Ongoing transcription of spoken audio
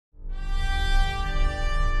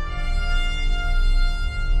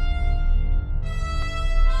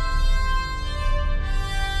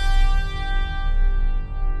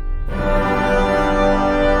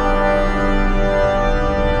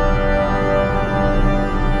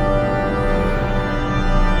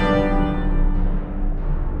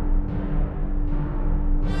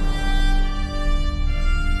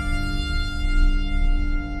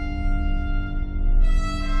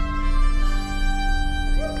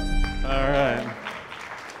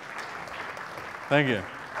Thank you.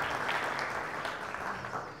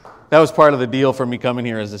 That was part of the deal for me coming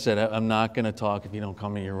here. As I said, I'm not going to talk if you don't call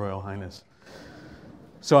me Your Royal Highness.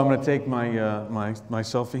 So I'm going to take my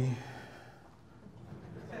selfie.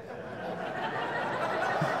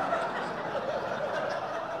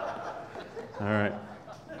 All right.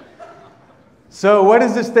 So what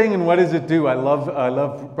is this thing and what does it do? I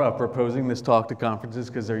love proposing this talk to conferences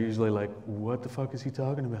because they're usually like, what the fuck is he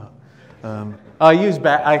talking about?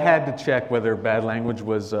 I had to check whether bad language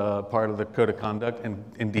was part of the code of conduct, and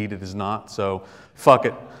indeed it is not, so fuck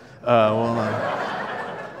it.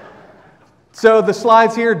 So the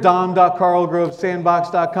slides here,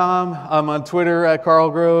 dom.karlgrovessandbox.com. I'm on Twitter at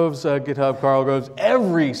Karl Groves, GitHub Karl Groves,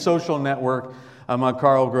 every social network I'm on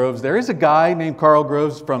Karl Groves. There is a guy named Karl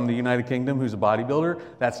Groves from the United Kingdom who's a bodybuilder.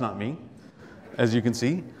 That's not me, as you can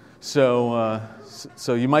see. So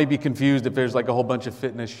you might be confused if there's like a whole bunch of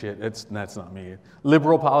fitness shit. That's not me.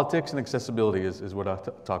 Liberal politics and accessibility is what I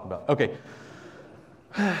talk about. Okay.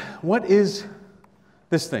 What is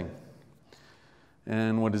this thing?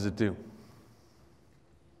 And what does it do?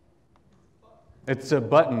 It's a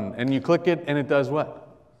button, and you click it, and it does what?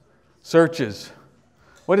 Searches.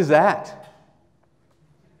 What is that?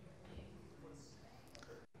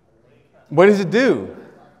 What does it do?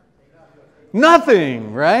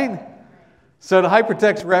 Nothing, right? So the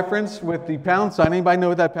hypertext reference with the pound sign, anybody know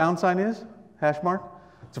what that pound sign is? Hash mark?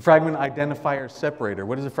 It's a fragment identifier separator.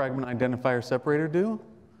 What does a fragment identifier separator do?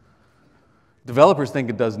 Developers think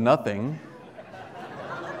it does nothing.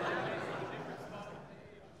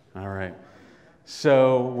 All right.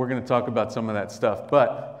 So we're going to talk about some of that stuff.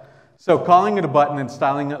 So calling it a button and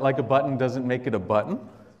styling it like a button doesn't make it a button.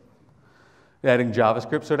 Adding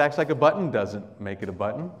JavaScript so it acts like a button doesn't make it a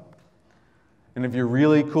button. And if you're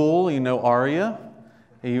really cool, you know ARIA,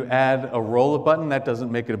 and you add a roll of button, that doesn't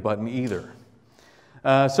make it a button either.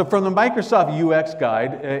 So from the Microsoft UX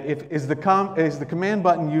guide, is the command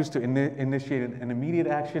button used to initiate an immediate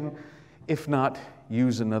action? If not,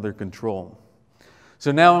 use another control.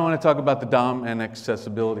 So now I want to talk about the DOM and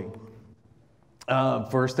accessibility.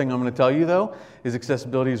 First thing I'm going to tell you, though, is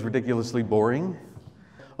accessibility is ridiculously boring.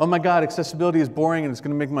 Oh my God, accessibility is boring and it's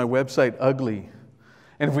going to make my website ugly.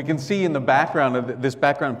 And if we can see in the background of this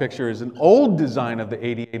background picture is an old design of the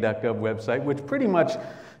ADA.gov website, which pretty much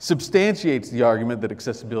substantiates the argument that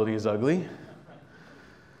accessibility is ugly.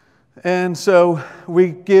 And so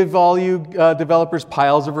we give all you developers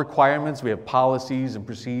piles of requirements. We have policies and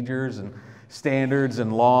procedures and standards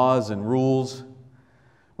and laws and rules.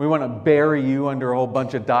 We want to bury you under a whole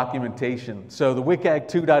bunch of documentation. So the WCAG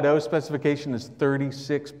 2.0 specification is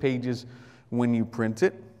 36 pages when you print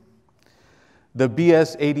it. The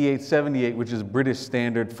BS 8878, which is a British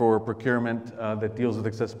standard for procurement that deals with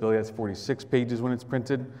accessibility, that's 46 pages when it's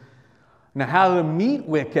printed. Now, how to meet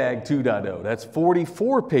WCAG 2.0, that's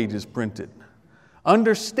 44 pages printed.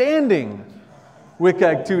 Understanding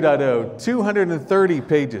WCAG 2.0, 230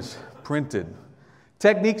 pages printed.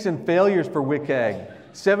 Techniques and failures for WCAG,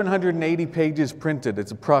 780 pages printed.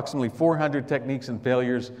 It's approximately 400 techniques and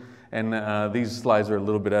failures, and these slides are a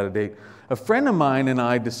little bit out of date. A friend of mine and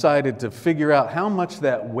I decided to figure out how much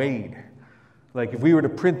that weighed. Like if we were to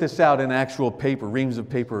print this out in actual paper, reams of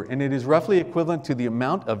paper, and it is roughly equivalent to the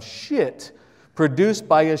amount of shit produced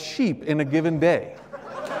by a sheep in a given day.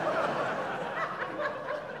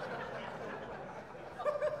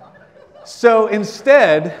 So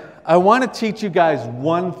instead, I want to teach you guys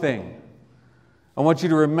one thing. I want you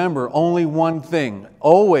to remember only one thing.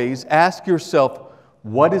 Always ask yourself,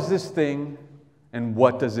 what is this thing and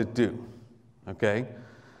what does it do? Okay?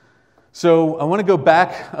 So I want to go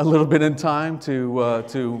back a little bit in time to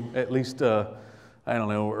at least, I don't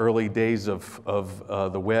know, early days of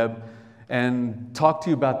the web and talk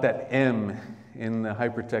to you about that M in the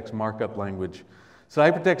hypertext markup language. So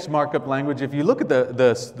hypertext markup language, if you look at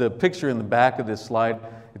the picture in the back of this slide,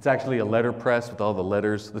 it's actually a letterpress with all the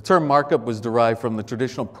letters. The term markup was derived from the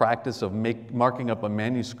traditional practice of marking up a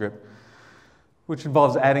manuscript, which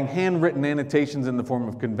involves adding handwritten annotations in the form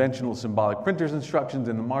of conventional symbolic printer's instructions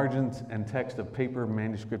in the margins and text of paper,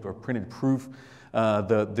 manuscript, or printed proof.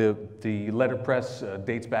 The letterpress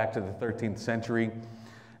dates back to the 13th century.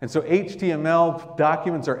 And so HTML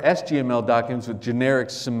documents are SGML documents with generic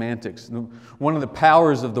semantics. One of the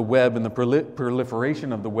powers of the web and the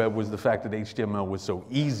proliferation of the web was the fact that HTML was so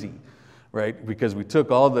easy, right? Because we took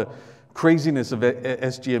all the craziness of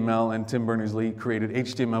SGML and Tim Berners-Lee created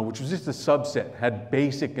HTML, which was just a subset, had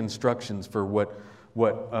basic instructions for what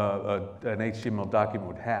an HTML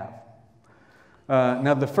document would have.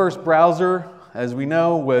 Now the first browser, as we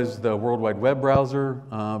know, was the World Wide Web browser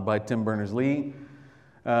by Tim Berners-Lee.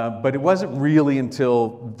 But it wasn't really until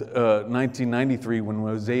 1993 when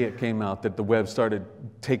Mosaic came out that the web started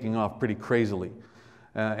taking off pretty crazily.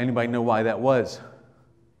 Anybody know why that was?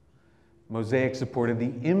 Mosaic supported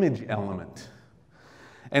the image element.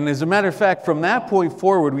 And as a matter of fact, from that point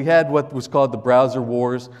forward, we had what was called the browser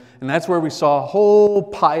wars, and that's where we saw whole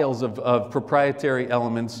piles of proprietary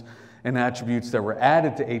elements and attributes that were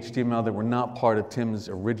added to HTML that were not part of Tim's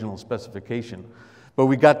original specification. But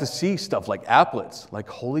we got to see stuff like applets, like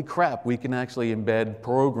holy crap, we can actually embed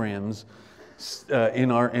programs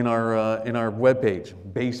in our web page,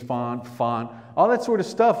 base font, all that sort of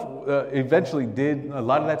stuff. Eventually did a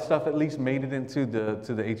lot of that stuff at least made it into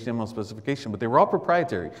the HTML specification, but they were all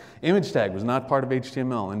proprietary. Image tag was not part of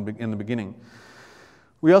HTML in the beginning.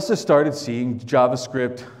 We also started seeing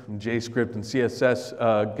JavaScript, JScript, and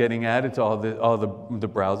CSS getting added to all the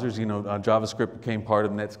browsers. You know, JavaScript became part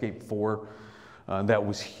of Netscape 4. That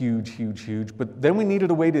was huge, huge, huge. But then we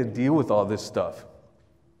needed a way to deal with all this stuff.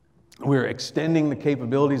 We were extending the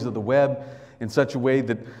capabilities of the web in such a way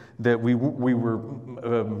that we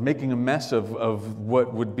were making a mess of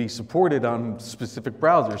what would be supported on specific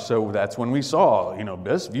browsers. So that's when we saw, you know,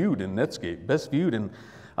 best viewed in Netscape, best viewed in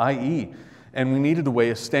IE. And we needed a way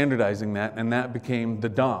of standardizing that, and that became the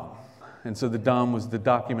DOM. And so the DOM was the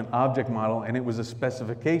document object model, and it was a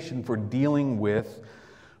specification for dealing with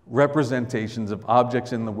representations of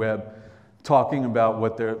objects in the web, talking about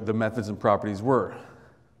what the methods and properties were.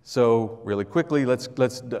 So really quickly, let's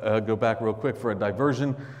go back real quick for a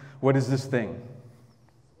diversion. What is this thing?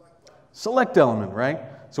 Select element, right?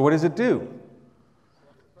 So what does it do?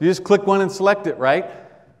 You just click one and select it, right?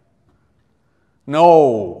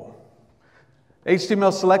 No.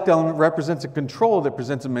 HTML select element represents a control that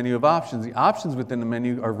presents a menu of options. The options within the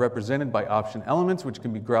menu are represented by option elements, which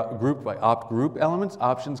can be grouped by opt group elements.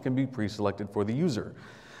 Options can be pre-selected for the user.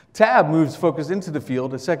 Tab moves focus into the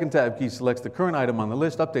field. A second tab key selects the current item on the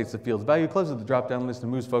list, updates the field's value, closes the drop-down list,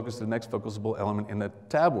 and moves focus to the next focusable element in the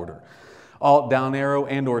tab order. Alt, down arrow,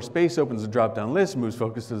 and or space opens the drop-down list, moves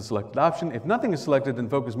focus to the selected option. If nothing is selected, then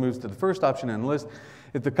focus moves to the first option in the list.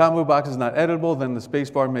 If the combo box is not editable, then the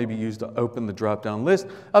spacebar may be used to open the drop-down list.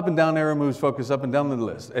 Up and down arrow moves focus up and down the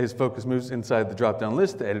list. As focus moves inside the drop-down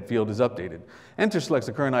list, the edit field is updated. Enter selects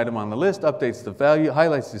the current item on the list, updates the value,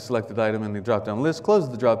 highlights the selected item in the drop-down list, closes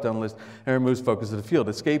the drop-down list, and removes focus to the field.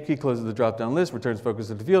 Escape key closes the drop-down list, returns focus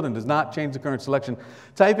to the field, and does not change the current selection.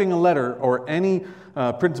 Typing a letter or any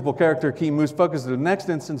printable character key moves focus to the next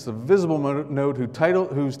instance of visible node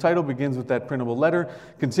whose title begins with that printable letter.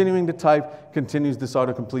 Continuing to type continues this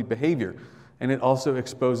autocomplete behavior. And it also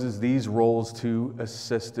exposes these roles to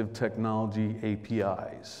assistive technology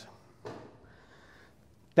APIs.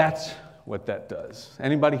 That's what that does.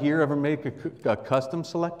 Anybody here ever make a custom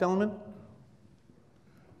select element?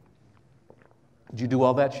 Did you do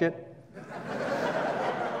all that shit?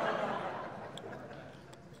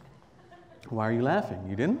 Why are you laughing?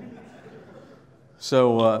 You didn't?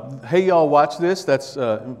 So, hey y'all, watch this. That's,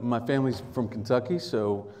 my family's from Kentucky,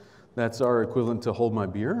 so that's our equivalent to hold my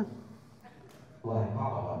beer. Blank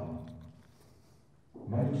pop-up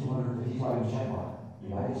button. Menu 250 items checkmark.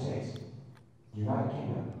 United States. United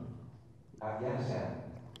Kingdom. Afghanistan.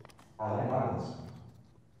 Atlantic Islands.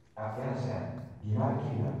 Afghanistan. United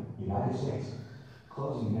Kingdom. United States.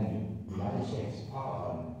 Closing menu. United States.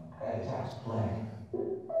 Pop-up button. Edit text. Blank.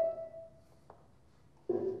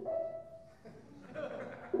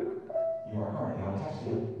 You are currently on text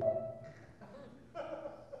view.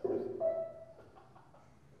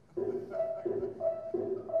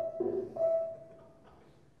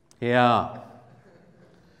 Yeah.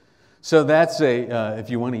 So that's if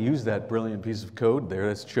you want to use that brilliant piece of code there,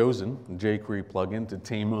 that's chosen, a jQuery plugin to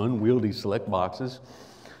tame unwieldy select boxes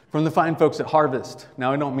from the fine folks at Harvest.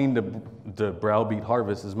 Now, I don't mean to browbeat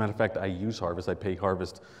Harvest. As a matter of fact, I use Harvest. I pay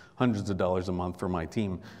Harvest hundreds of dollars a month for my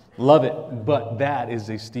team. Love it, but that is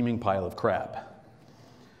a steaming pile of crap.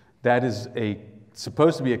 That is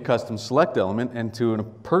supposed to be a custom select element, and to a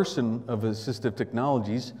person of assistive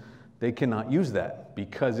technologies, they cannot use that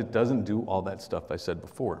because it doesn't do all that stuff I said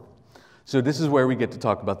before. So this is where we get to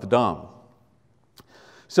talk about the DOM.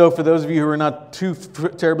 So for those of you who are not too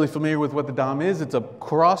terribly familiar with what the DOM is, it's a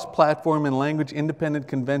cross-platform and language-independent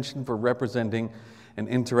convention for representing and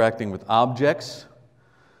interacting with objects.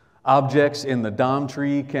 Objects in the DOM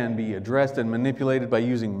tree can be addressed and manipulated by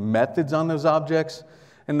using methods on those objects,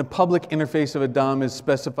 and the public interface of a DOM is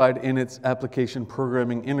specified in its application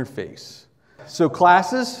programming interface. So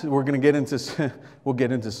classes, we'll get into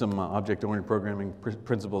some object-oriented programming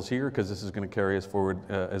principles here because this is going to carry us forward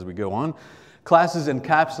as we go on. Classes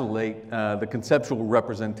encapsulate the conceptual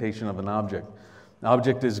representation of an object. An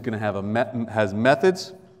object is going to have has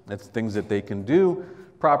methods, That's things that they can do.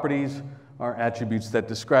 Properties are attributes that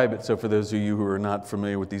describe it. So for those of you who are not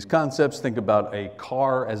familiar with these concepts, think about a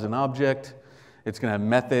car as an object. It's going to have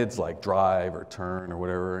methods like drive or turn or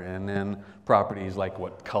whatever, and then properties like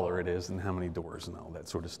what color it is and how many doors and all that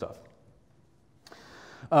sort of stuff.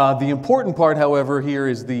 The important part, however, here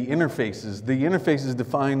is the interfaces. The interfaces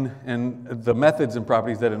define the methods and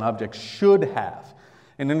properties that an object should have.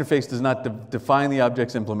 An interface does not define the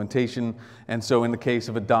object's implementation, and so in the case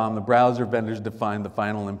of a DOM, the browser vendors define the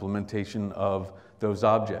final implementation of those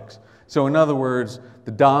objects. So in other words,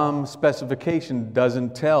 the DOM specification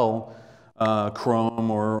doesn't tell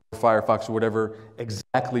Chrome or Firefox or whatever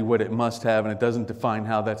exactly what it must have, and it doesn't define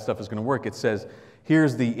how that stuff is going to work. It says,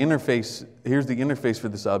 here's the interface for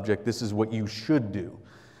this object, this is what you should do.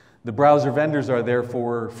 The browser vendors are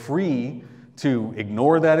therefore free to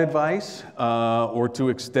ignore that advice or to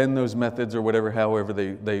extend those methods or whatever, however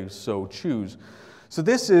they so choose. So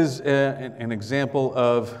this is an example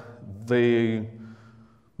of the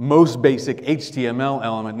most basic HTML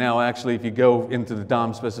element. Now actually if you go into the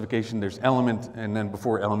DOM specification, there's element, and then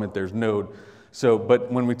before element there's node. So,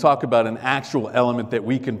 but when we talk about an actual element that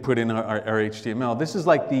we can put in our HTML, this is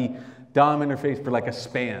like the DOM interface for like a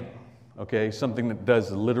span, okay? Something that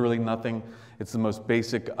does literally nothing. It's the most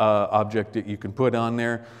basic object that you can put on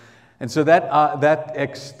there. And so that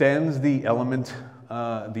extends the element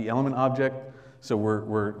object.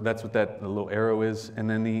 So that's what the little arrow is. And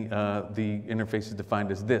then the interface is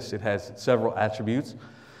defined as this. It has several attributes.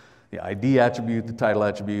 The ID attribute, the title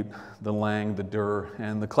attribute, the lang, the dir,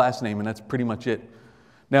 and the class name, and that's pretty much it.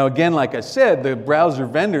 Now again, like I said, the browser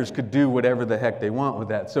vendors could do whatever the heck they want with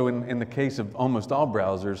that. So in the case of almost all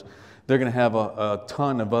browsers, they're going to have a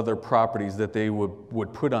ton of other properties that they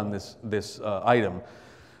would put on this item.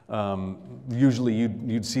 Usually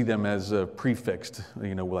you'd see them as prefixed,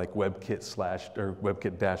 you know, like WebKit/ or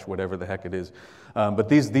WebKit- whatever the heck it is. But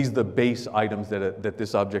these are the base items that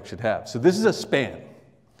this object should have. So this is a span.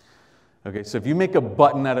 Okay, so if you make a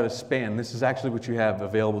button out of a span, this is actually what you have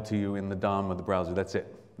available to you in the DOM of the browser. That's it,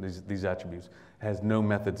 these attributes. It has no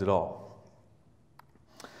methods at all.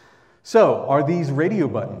 So, are these radio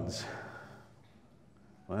buttons?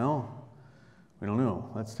 Well, we don't know.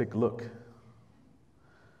 Let's take a look.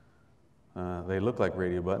 They look like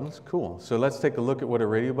radio buttons. Cool. So let's take a look at what a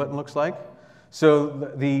radio button looks like.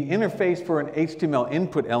 So the interface for an HTML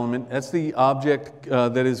input element, that's the object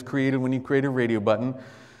that is created when you create a radio button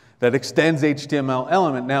that extends HTML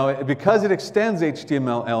element. Now, because it extends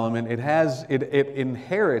HTML element, it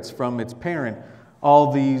inherits from its parent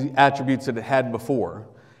all the attributes that it had before.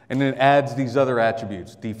 And then it adds these other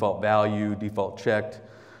attributes: default value, default checked,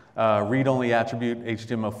 read-only attribute,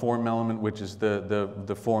 HTML form element, which is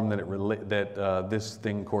the form that this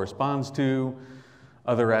thing corresponds to,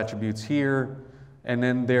 other attributes here, and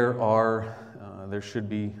then there's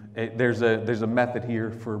a method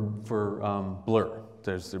here for blur.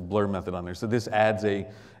 There's a blur method on there. So this adds a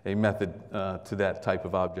method to that type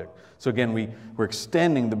of object. So again, we're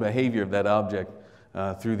extending the behavior of that object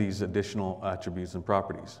through these additional attributes and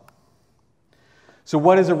properties. So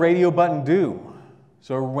what does a radio button do?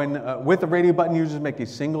 So with a radio button, users make a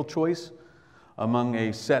single choice among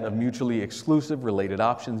a set of mutually exclusive related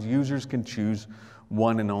options. Users can choose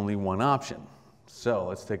one and only one option. So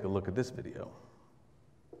let's take a look at this video.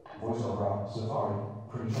 VoiceOver Safari,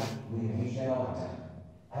 pretty check, leaving HTML content.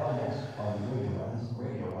 Hell yes, are these radio buttons,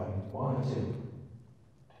 radio button 1 and 2.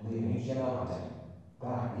 Leaving HTML content.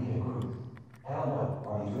 Back, leaving group. Hell no,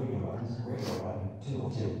 are these radio buttons, radio button 2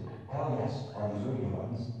 of 2. Hell yes, are these radio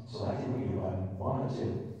buttons, selected radio button 1 and 2.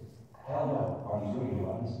 Hell no, are these radio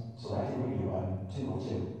buttons, selected radio button 2 of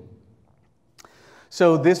 2.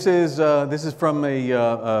 So this is from a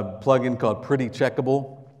plugin called Pretty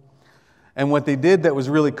Checkable. And what they did that was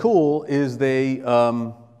really cool is they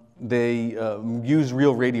use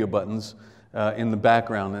real radio buttons in the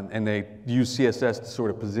background, and they use CSS to sort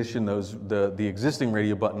of position the existing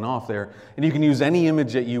radio button off there. And you can use any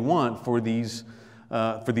image that you want for these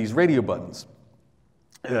radio buttons.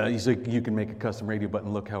 So you can make a custom radio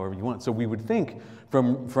button look however you want. So we would think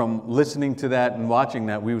from listening to that and watching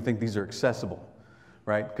that, we would think these are accessible,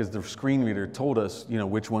 right? Because the screen reader told us, you know,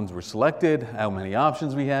 which ones were selected, how many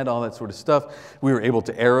options we had, all that sort of stuff. We were able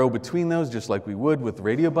to arrow between those just like we would with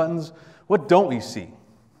radio buttons. What don't we see?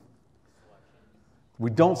 We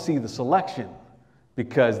don't see the selection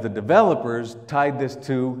because the developers tied this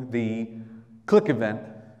to the click event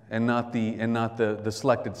and not the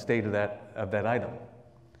selected state of that item.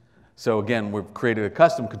 So again, we've created a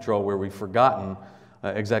custom control where we've forgotten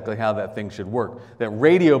exactly how that thing should work. That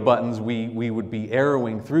radio buttons, we would be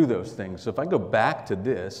arrowing through those things. So if I go back to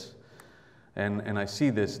this, And I see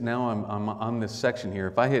this, now I'm on this section here.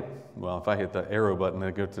 If I hit the arrow button,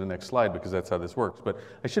 I go to the next slide because that's how this works. But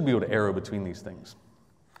I should be able to arrow between these things.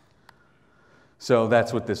 So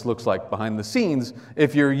that's what this looks like behind the scenes.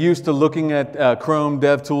 If you're used to looking at Chrome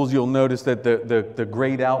DevTools, you'll notice that the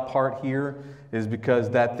grayed out part here is because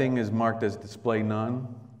that thing is marked as display none.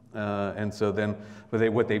 And so then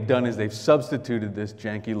what they've done is they've substituted this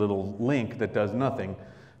janky little link that does nothing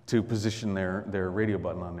to position their radio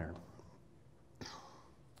button on there.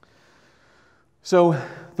 So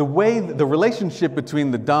the relationship between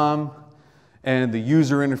the DOM and the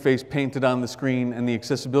user interface painted on the screen and the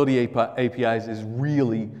accessibility APIs is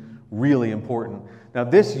really, really important. Now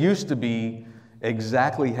this used to be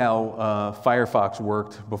exactly how Firefox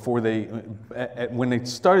worked before when they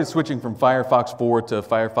started switching from Firefox 4 to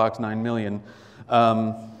Firefox 9 million.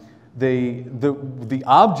 The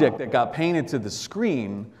object that got painted to the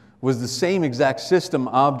screen was the same exact system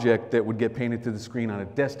object that would get painted to the screen on a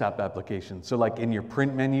desktop application. So like in your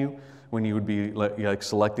print menu, when you would be like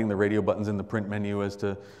selecting the radio buttons in the print menu as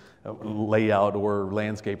to layout or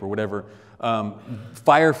landscape or whatever,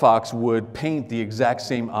 Firefox would paint the exact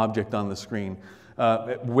same object on the screen.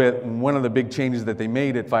 One of the big changes that they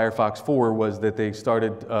made at Firefox 4 was that they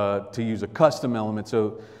started to use a custom element,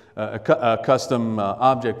 so a custom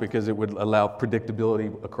object, because it would allow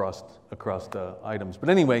predictability across items. But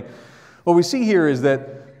anyway, what we see here is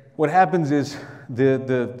that what happens is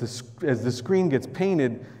as the screen gets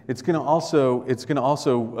painted, it's going to also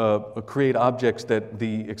create objects that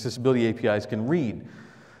the accessibility APIs can read.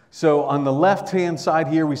 So on the left-hand side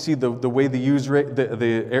here, we see the way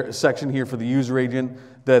the section here for the user agent,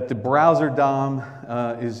 that the browser DOM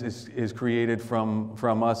is created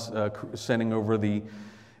from us sending over the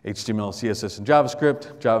HTML, CSS, and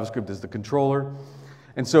JavaScript. JavaScript is the controller.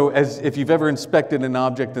 And so if you've ever inspected an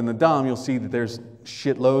object in the DOM, you'll see that there's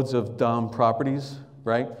shitloads of DOM properties,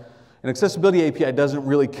 right? An accessibility API doesn't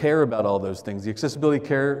really care about all those things. The accessibility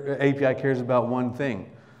API cares about one thing.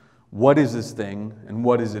 What is this thing, and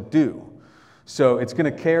what does it do? So it's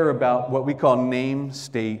going to care about what we call name,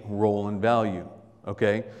 state, role, and value,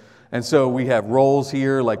 okay? And so we have roles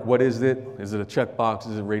here, like what is it? Is it a checkbox?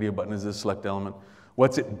 Is it a radio button? Is it a select element?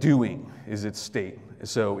 What's it doing? Is it state?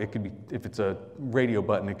 So it could be, if it's a radio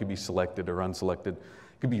button, it could be selected or unselected.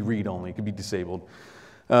 It could be read-only. It could be disabled.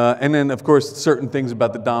 And then, of course, certain things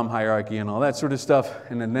about the DOM hierarchy and all that sort of stuff.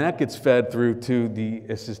 And then that gets fed through to the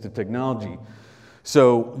assistive technology.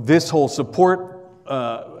 So this whole support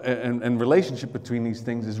and relationship between these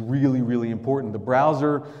things is really, really important. The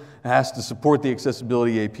browser has to support the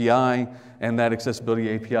accessibility API, and that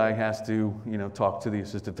accessibility API has to, talk to the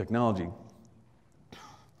assistive technology.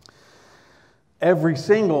 Every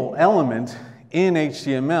single element in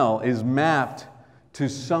HTML is mapped to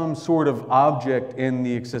some sort of object in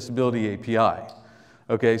the accessibility API.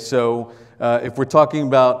 Okay, so if we're talking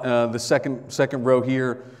about the second row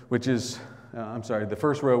here, which is, the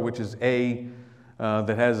first row, which is A,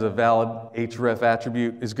 that has a valid href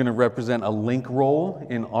attribute, is going to represent a link role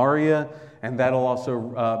in ARIA, and that'll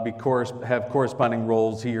also have corresponding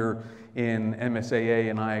roles here in MSAA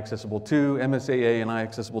and iAccessible2. MSAA and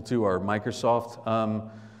iAccessible2 are Microsoft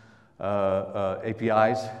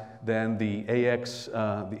APIs. Then the AX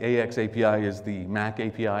API is the Mac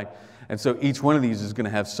API. And so each one of these is going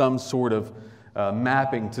to have some sort of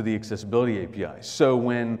mapping to the accessibility API. So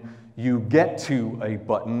when you get to a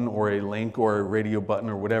button or a link or a radio button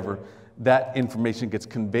or whatever, that information gets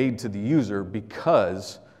conveyed to the user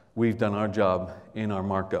because we've done our job in our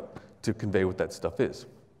markup to convey what that stuff is.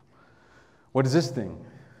 What is this thing?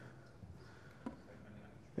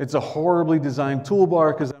 It's a horribly designed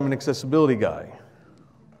toolbar because I'm an accessibility guy.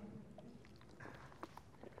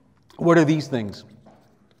 What are these things?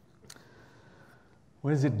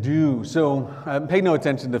 What does it do? So pay no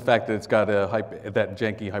attention to the fact that it's got that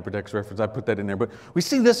janky hypertext reference. I put that in there. But we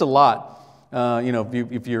see this a lot.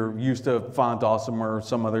 If you're used to Font Awesome or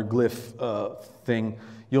some other glyph thing,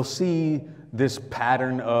 you'll see this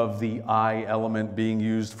pattern of the I element being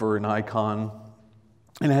used for an icon.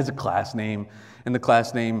 And it has a class name. And the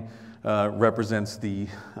class name represents the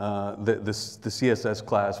CSS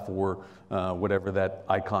class for whatever that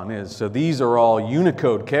icon is. So these are all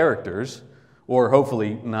Unicode characters. Or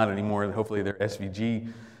hopefully, not anymore, hopefully they're SVG.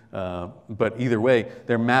 But either way,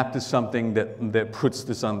 they're mapped to something that puts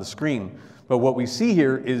this on the screen. But what we see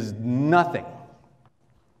here is nothing.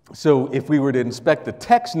 So if we were to inspect the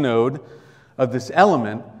text node of this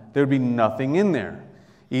element, there would be nothing in there.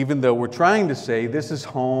 Even though we're trying to say this is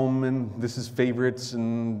home and this is favorites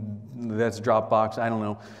and that's Dropbox, I don't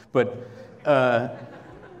know. But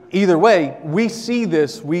either way, we see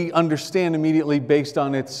this, we understand immediately based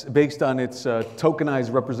on its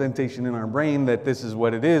tokenized representation in our brain that this is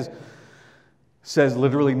what it is. Says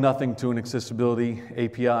literally nothing to an accessibility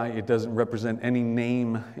API. It doesn't represent any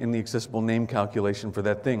name in the accessible name calculation for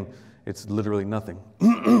that thing. It's literally nothing.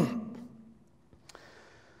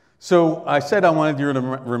 So I said I wanted you to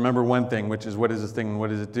remember one thing, which is what is this thing and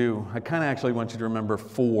what does it do? I kind of actually want you to remember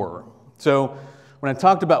 4. So when I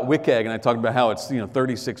talked about WCAG and I talked about how it's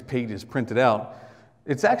 36 pages printed out,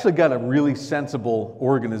 it's actually got a really sensible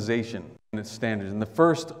organization in its standards. And the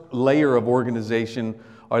first layer of organization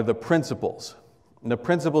are the principles. And the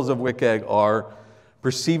principles of WCAG are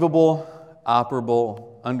perceivable,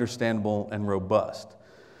 operable, understandable, and robust.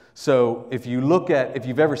 So if you look at, if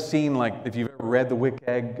you've ever seen, if you've ever read the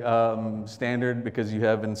WCAG standard because you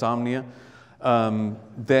have insomnia,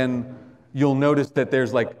 then you'll notice that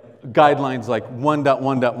there's guidelines like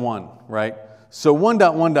 1.1.1, right? So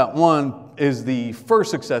 1.1.1 is the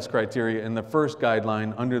first success criteria and the first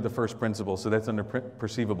guideline under the first principle, so that's under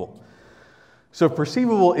perceivable. So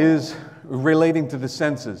perceivable is relating to the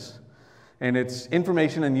senses. And its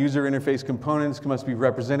information and user interface components must be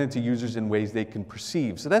represented to users in ways they can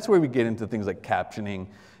perceive. So that's where we get into things like captioning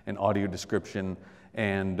and audio description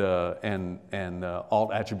and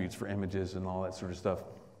alt attributes for images and all that sort of stuff.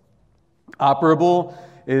 Operable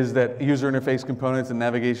is that user interface components and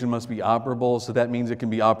navigation must be operable. So that means it can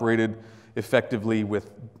be operated effectively with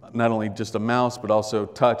not only just a mouse, but also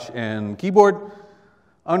touch and keyboard.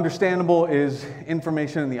 Understandable is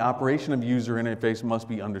information in the operation of user interface must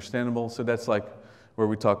be understandable. So that's like where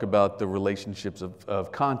we talk about the relationships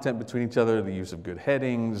of content between each other, the use of good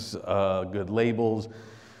headings, good labels,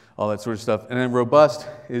 all that sort of stuff. And then robust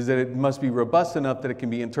is that it must be robust enough that it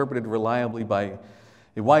can be interpreted reliably by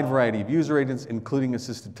a wide variety of user agents, including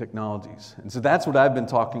assistive technologies. And so that's what I've been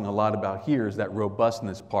talking a lot about here, is that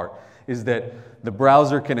robustness part, is that the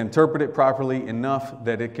browser can interpret it properly enough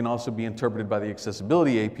that it can also be interpreted by the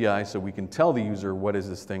accessibility API, so we can tell the user what is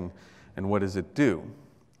this thing and what does it do.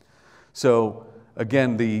 So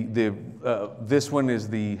again, this one is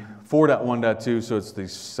the 4.1.2, so it's the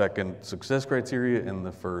second success criteria and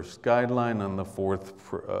the first guideline on the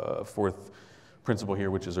fourth principle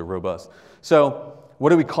here, which is a robust. So what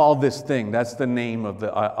do we call this thing? That's the name of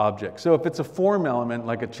the object. So if it's a form element,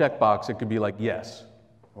 like a checkbox, it could be like yes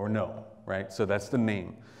or no, right? So that's the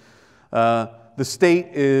name. The state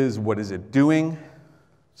is what is it doing?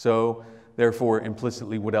 So therefore,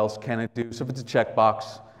 implicitly, what else can it do? So if it's a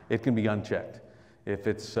checkbox, it can be unchecked. If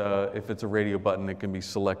it's a radio button, it can be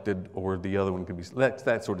selected, or the other one can be,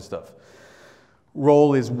 that sort of stuff.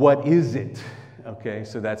 Role is what is it? Okay,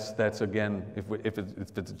 so that's again, if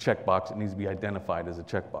it's a checkbox, it needs to be identified as a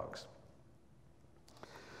checkbox.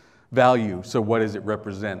 Value, so what does it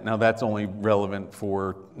represent? Now that's only relevant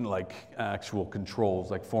for like actual controls,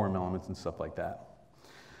 like form elements and stuff like that.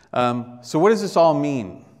 So what does this all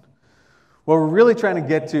mean? What we're really trying to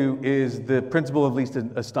get to is the principle of least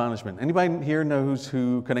astonishment. Anybody here knows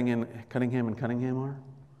who Cunningham and Cunningham are?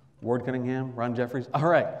 Ward Cunningham, Ron Jeffries? All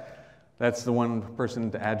right. That's the one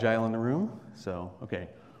person to Agile in the room. So, okay.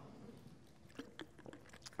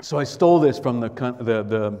 So I stole this from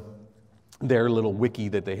their little wiki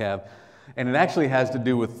that they have. And it actually has to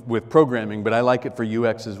do with programming, but I like it for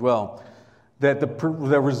UX as well. That the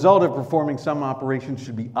result of performing some operations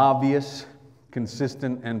should be obvious,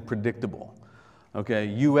 consistent, and predictable.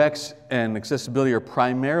 Okay, UX and accessibility are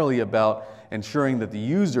primarily about ensuring that the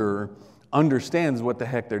user understands what the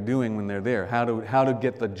heck they're doing when they're there, how to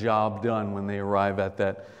get the job done when they arrive at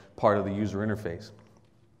that part of the user interface.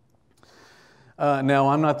 Now,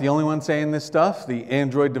 I'm not the only one saying this stuff. The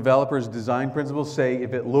Android developers' design principles say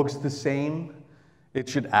if it looks the same, it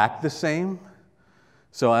should act the same.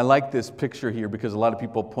 So I like this picture here because a lot of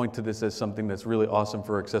people point to this as something that's really awesome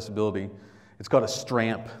for accessibility. It's called a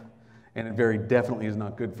stramp, and it very definitely is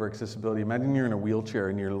not good for accessibility. Imagine you're in a wheelchair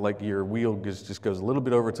and your wheel just goes a little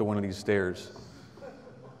bit over to one of these stairs.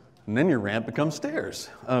 And then your ramp becomes stairs.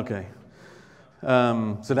 Okay.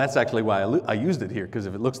 So that's actually why I used it here, because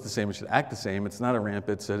if it looks the same, it should act the same. It's not a ramp,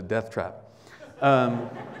 it's a death trap.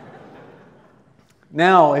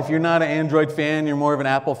 Now, if you're not an Android fan, you're more of an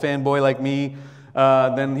Apple fanboy like me,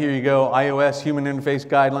 then here you go. iOS human interface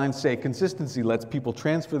guidelines say consistency lets people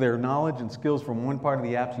transfer their knowledge and skills from one part of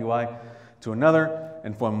the app's UI to another,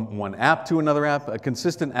 and from one app to another app. A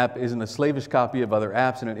consistent app isn't a slavish copy of other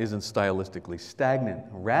apps, and it isn't stylistically stagnant.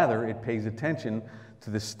 Rather, it pays attention to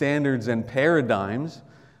the standards and paradigms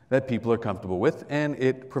that people are comfortable with, and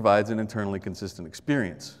it provides an internally consistent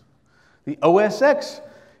experience. The OS X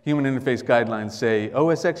human interface guidelines say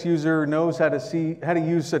OS X user knows how to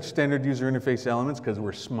use such standard user interface elements because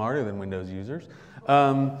we're smarter than Windows users,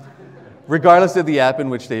 regardless of the app in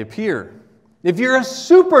which they appear. If you're a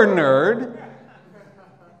super nerd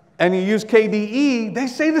and you use KDE, they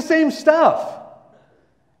say the same stuff.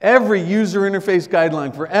 Every user interface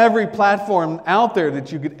guideline for every platform out there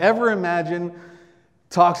that you could ever imagine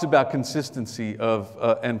talks about consistency of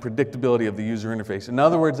and predictability of the user interface. In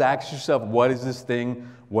other words, ask yourself, what is this thing?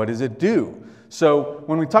 What does it do? So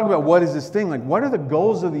when we talk about what is this thing, like what are the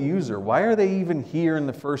goals of the user? Why are they even here in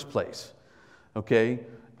the first place? Okay?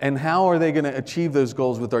 And how are they going to achieve those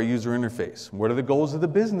goals with our user interface? What are the goals of the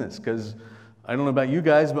business? Because I don't know about you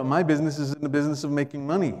guys, but my business is in the business of making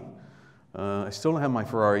money. I still don't have my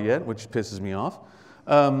Ferrari yet, which pisses me off.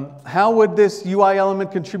 How would this UI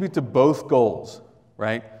element contribute to both goals,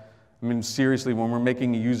 right? I mean, seriously, when we're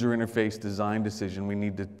making a user interface design decision, we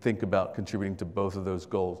need to think about contributing to both of those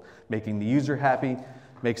goals. Making the user happy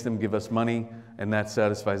makes them give us money, and that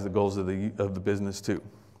satisfies the goals of the business too.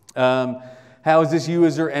 How is this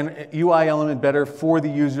user and UI element better for the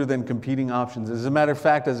user than competing options? As a matter of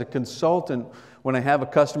fact, as a consultant, when I have a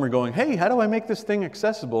customer going, hey, how do I make this thing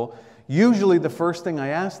accessible? Usually the first thing I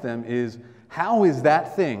ask them is, how is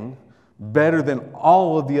that thing better than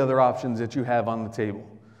all of the other options that you have on the table?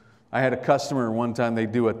 I had a customer one time, they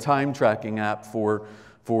do a time tracking app for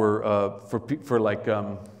like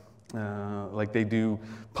they do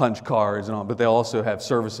punch cards and all, but they also have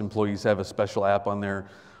service employees have a special app on their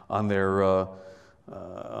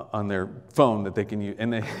phone that they can use,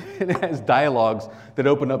 and it has dialogues that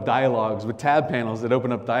open up dialogues with tab panels that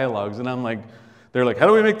open up dialogues, and I'm like, they're like, how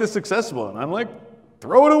do we make this accessible? And I'm like,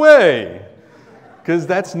 throw it away. Because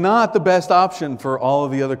that's not the best option for all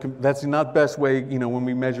of the other, that's not the best way, you know, when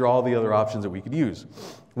we measure all the other options that we could use.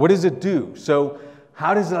 What does it do? So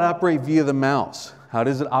how does it operate via the mouse? How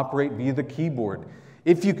does it operate via the keyboard?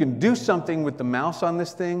 If you can do something with the mouse on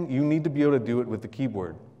this thing, you need to be able to do it with the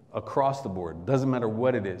keyboard across the board. Doesn't matter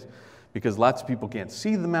what it is, because lots of people can't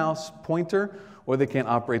see the mouse pointer or they can't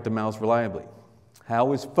operate the mouse reliably.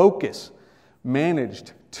 How is focus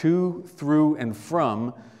managed to, through, and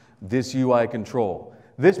from this UI control?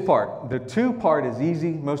 This part, the to part is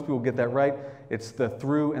easy. Most people get that right. It's the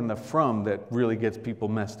through and the from that really gets people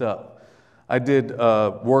messed up. I did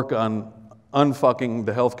work on unfucking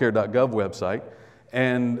the healthcare.gov website,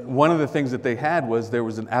 and one of the things that they had was there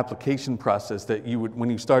was an application process that you would,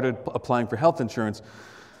 when you started applying for health insurance,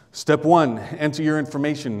 step one, enter your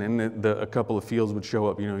information, and a couple of fields would show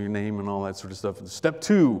up, you know, your name and all that sort of stuff. Step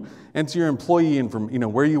two, enter your employee information, you know,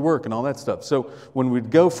 where you work and all that stuff. So when we'd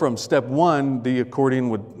go from step one, the accordion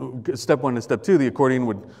would, step one to step two, the accordion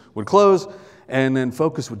would close, and then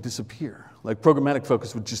focus would disappear. Like programmatic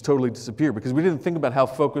focus would just totally disappear because we didn't think about how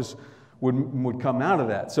focus would come out of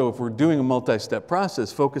that. So if we're doing a multi-step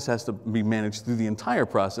process, focus has to be managed through the entire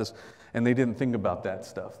process, and they didn't think about that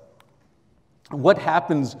stuff. What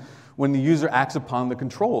happens when the user acts upon the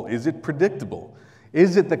control? Is it predictable?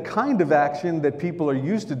 Is it the kind of action that people are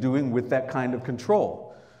used to doing with that kind of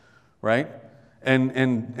control, right? And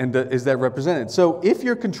is that represented? So if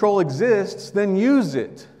your control exists, then use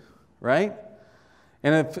it, right?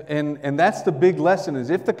 And that's the big lesson,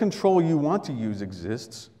 is if the control you want to use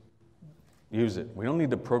exists, use it. We don't need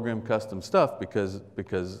to program custom stuff because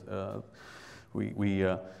we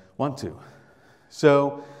want to.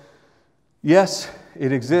 So yes,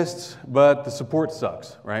 it exists, but the support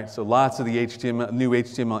sucks, right? So lots of the new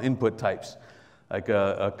HTML input types, like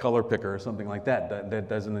a color picker or something like that, that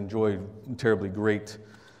doesn't enjoy terribly great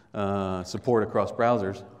support across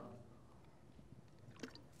browsers.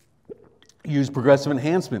 Use progressive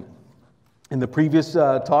enhancement. In the previous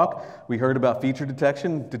talk, we heard about feature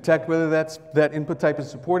detection. Detect whether that input type is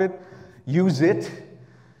supported. Use it.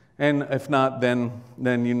 And if not, then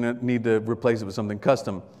you need to replace it with something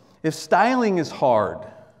custom. If styling is hard,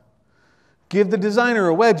 give the designer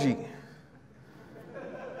a wedgie.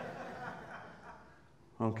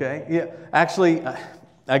 Okay? Yeah. Actually,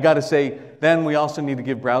 I got to say, then we also need to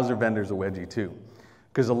give browser vendors a wedgie too.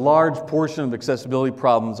 Because a large portion of accessibility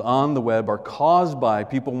problems on the web are caused by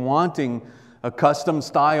people wanting a custom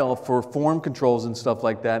style for form controls and stuff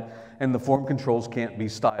like that, and the form controls can't be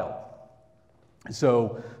styled.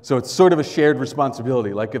 So it's sort of a shared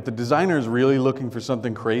responsibility. Like if the designer is really looking for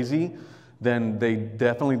something crazy, then they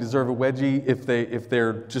definitely deserve a wedgie. If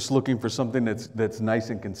they're just looking for something that's nice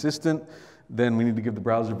and consistent, then we need to give the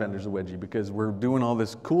browser vendors a wedgie, because we're doing all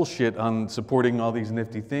this cool shit on supporting all these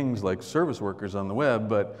nifty things like service workers on the web,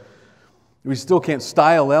 but we still can't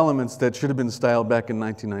style elements that should have been styled back in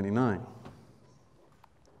 1999.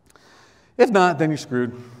 If not, then you're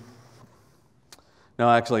screwed. No,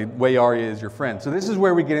 actually, way aria is your friend. So this is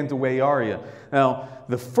where we get into way aria. Now,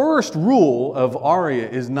 the first rule of aria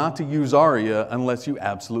is not to use aria unless you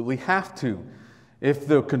absolutely have to. If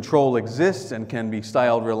the control exists and can be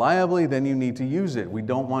styled reliably, then you need to use it. We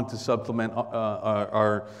don't want to supplement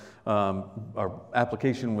our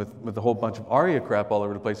application with a whole bunch of aria crap all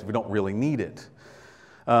over the place if we don't really need it.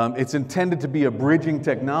 It's intended to be a bridging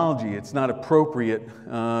technology. It's not appropriate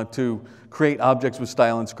to create objects with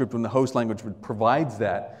style and script when the host language provides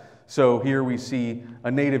that. So here we see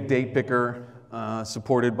a native date picker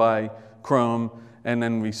supported by Chrome, and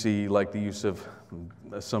then we see like the use of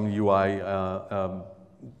some UI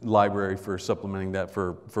library for supplementing that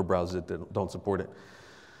for browsers that don't support it.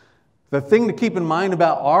 The thing to keep in mind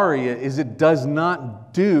about aria is it does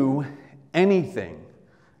not do anything.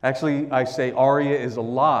 Actually, I say aria is a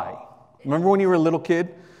lie. Remember when you were a little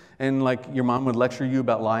kid and like your mom would lecture you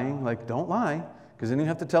about lying? Like, don't lie, because then you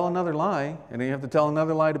have to tell another lie, and then you have to tell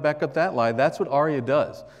another lie to back up that lie. That's what aria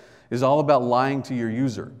does. It's all about lying to your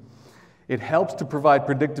user. It helps to provide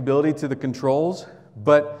predictability to the controls,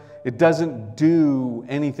 but it doesn't do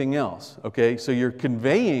anything else, okay? So you're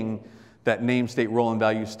conveying that name, state, role, and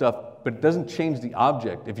value stuff, but it doesn't change the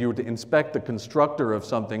object. If you were to inspect the constructor of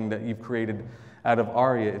something that you've created out of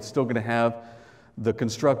aria, it's still going to have the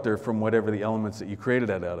constructor from whatever the elements that you created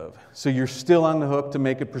that out of. So you're still on the hook to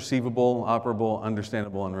make it perceivable, operable,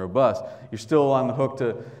 understandable, and robust. You're still on the hook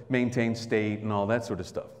to maintain state and all that sort of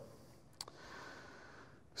stuff.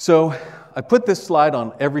 So I put this slide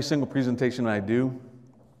on every single presentation I do.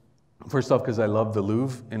 First off, because I love the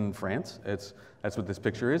Louvre in France. That's what this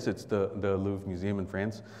picture is. It's the Louvre Museum in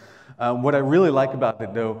France. What I really like about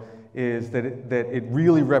it, though, is that it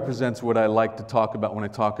really represents what I like to talk about when I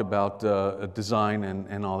talk about design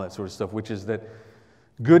and all that sort of stuff, which is that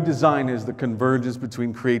good design is the convergence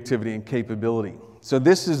between creativity and capability. So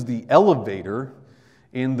this is the elevator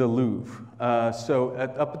in the Louvre.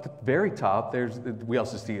 Up at the very top, we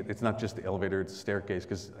also see it. It's not just the elevator, it's a staircase,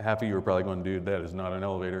 because half of you are probably going, dude, that is not an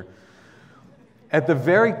elevator. At the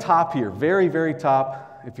very top here, very, very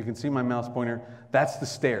top, if you can see my mouse pointer, that's the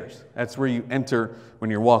stairs. That's where you enter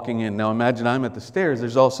when you're walking in. Now imagine I'm at the stairs.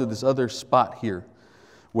 There's also this other spot here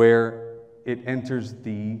where it enters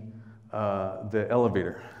the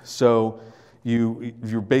elevator. So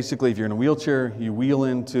if you're in a wheelchair, you wheel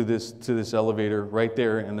into this elevator right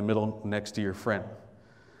there in the middle next to your friend.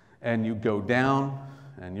 And you go down,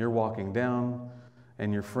 and you're walking down,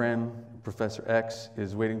 and your friend, Professor X,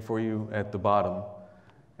 is waiting for you at the bottom,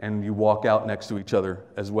 and you walk out next to each other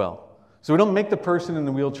as well. So we don't make the person in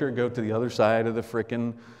the wheelchair go to the other side of the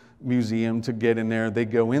frickin' museum to get in there. They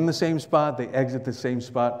go in the same spot, they exit the same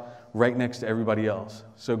spot right next to everybody else.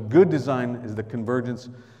 So good design is the convergence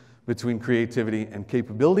between creativity and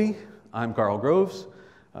capability. I'm Karl Groves.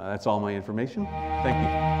 That's all my information. Thank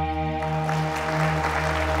you.